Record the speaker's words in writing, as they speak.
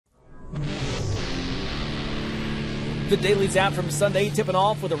The Daily Zap from Sunday, tipping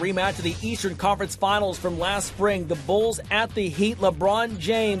off with a rematch of the Eastern Conference Finals from last spring. The Bulls at the Heat. LeBron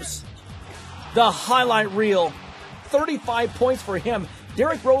James, the highlight reel, 35 points for him.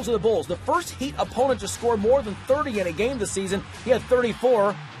 Derrick Rose of the Bulls, the first Heat opponent to score more than 30 in a game this season. He had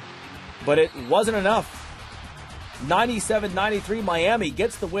 34, but it wasn't enough. 97-93, Miami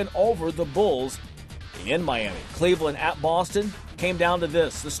gets the win over the Bulls in Miami. Cleveland at Boston came down to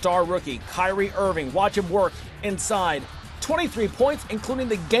this. The star rookie, Kyrie Irving, watch him work inside. 23 points, including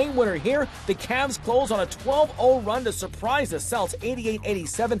the game winner here. The Cavs close on a 12-0 run to surprise the Celtics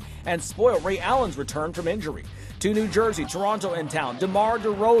 88-87 and spoil Ray Allen's return from injury. To New Jersey, Toronto in town. DeMar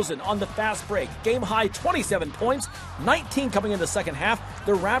DeRozan on the fast break. Game high 27 points, 19 coming in the second half.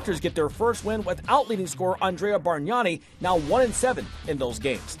 The Raptors get their first win without leading scorer Andrea Bargnani, now 1-7 in those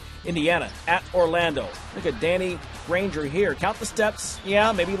games. Indiana at Orlando. Look at Danny Granger here. Count the steps.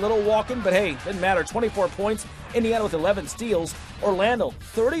 Yeah, maybe a little walking, but hey, doesn't matter. 24 points. Indiana with 11 steals. Orlando,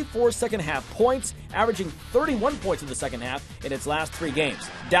 34 second half points, averaging 31 points in the second half in its last 3 games.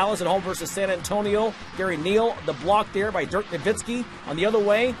 Dallas at home versus San Antonio. Gary Neal, the block there by Dirk Nowitzki. On the other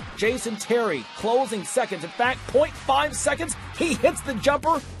way, Jason Terry, closing seconds. In fact, 0.5 seconds. He hits the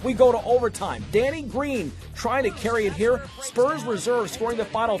jumper. We go to overtime. Danny Green trying to carry it here. Spurs reserve scoring the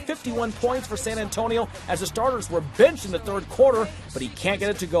final 51 points for San Antonio as the starters were benched in the third quarter, but he can't get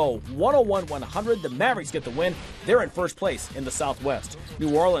it to go. 101-100. The Mavericks get the win. They're in first place in the Southwest.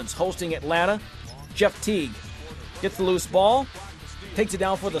 New Orleans hosting Atlanta. Jeff Teague gets the loose ball, takes it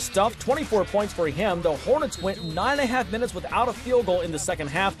down for the stuff. 24 points for him. The Hornets went 9.5 minutes without a field goal in the second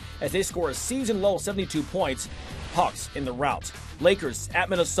half as they score a season-low 72 points. Hawks in the rout. Lakers at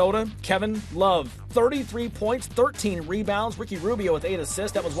Minnesota. Kevin Love, 33 points, 13 rebounds. Ricky Rubio with 8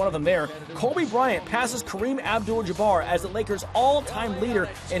 assists. That was one of them there. Kobe Bryant passes Kareem Abdul-Jabbar as the Lakers' all-time leader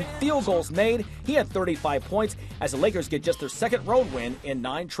in field goals made. He had 35 points as the Lakers get just their second road win in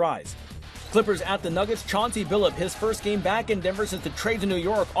 9 tries. Clippers at the Nuggets. Chauncey Billups, his first game back in Denver since the trade to New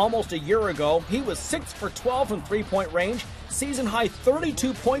York almost a year ago. He was 6 for 12 from three-point range. Season-high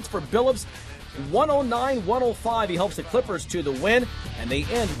 32 points for Billups. 109-105, he helps the Clippers to the win, and they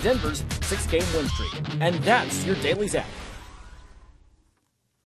end Denver's 6-game win streak. And that's your Daily Zap.